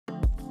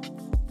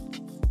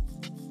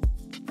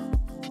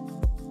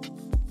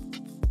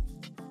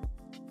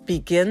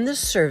Begin the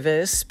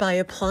service by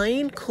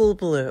applying Cool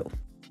Blue.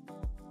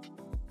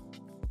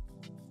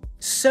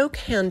 Soak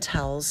hand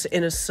towels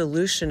in a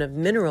solution of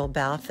mineral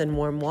bath and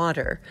warm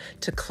water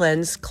to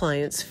cleanse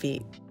client's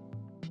feet.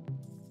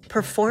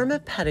 Perform a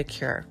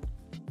pedicure.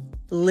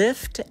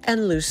 Lift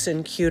and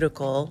loosen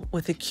cuticle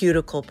with a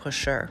cuticle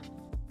pusher.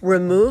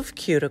 Remove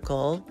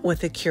cuticle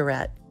with a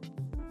curette.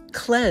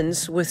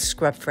 Cleanse with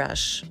Scrub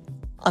Fresh.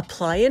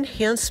 Apply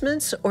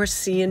enhancements or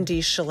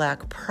CND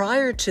shellac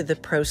prior to the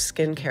Pro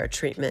Skincare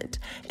treatment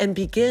and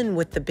begin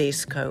with the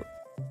base coat.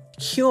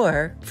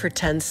 Cure for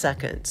 10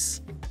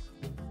 seconds.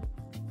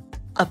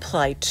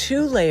 Apply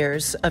 2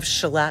 layers of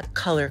shellac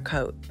color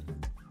coat.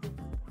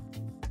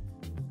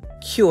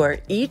 Cure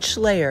each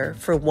layer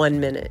for 1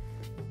 minute.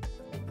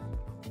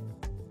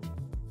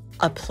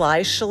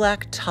 Apply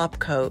shellac top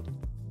coat.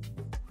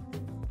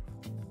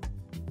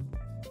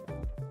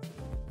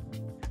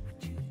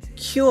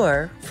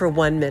 Cure for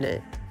 1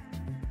 minute.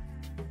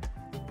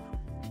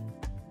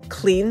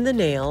 Clean the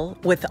nail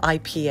with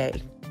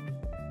IPA.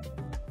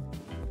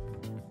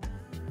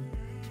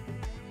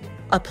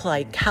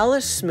 Apply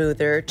callus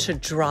smoother to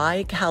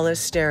dry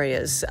calloused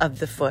areas of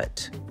the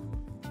foot.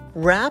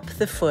 Wrap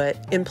the foot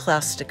in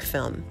plastic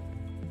film.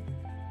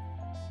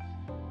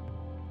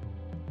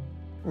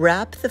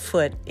 Wrap the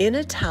foot in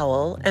a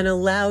towel and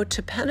allow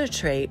to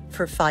penetrate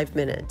for 5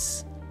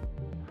 minutes.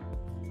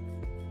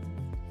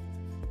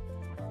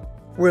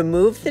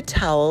 Remove the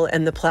towel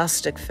and the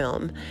plastic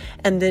film,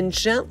 and then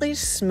gently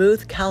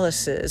smooth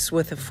calluses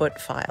with a foot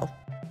file.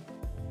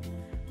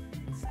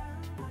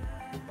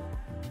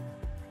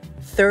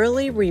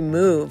 Thoroughly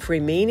remove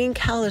remaining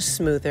callus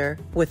smoother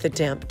with a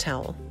damp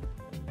towel.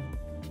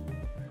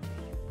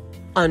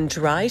 On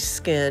dry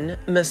skin,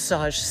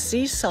 massage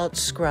sea salt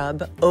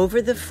scrub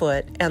over the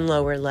foot and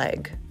lower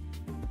leg.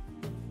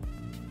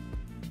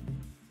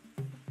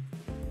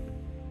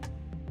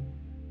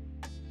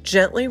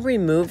 Gently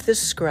remove the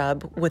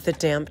scrub with a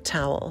damp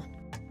towel.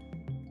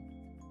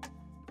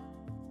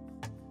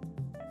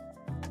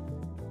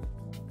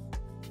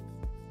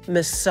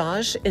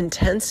 Massage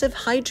intensive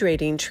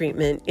hydrating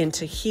treatment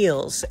into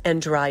heels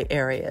and dry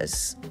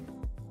areas.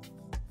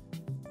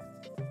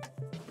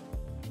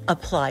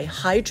 Apply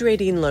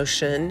hydrating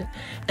lotion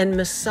and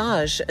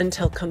massage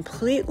until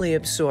completely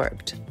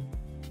absorbed.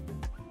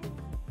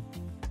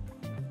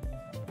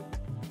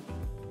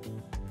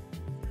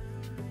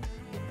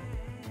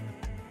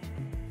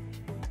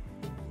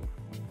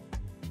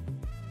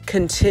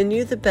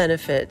 Continue the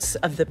benefits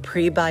of the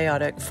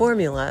prebiotic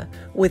formula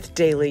with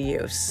daily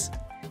use.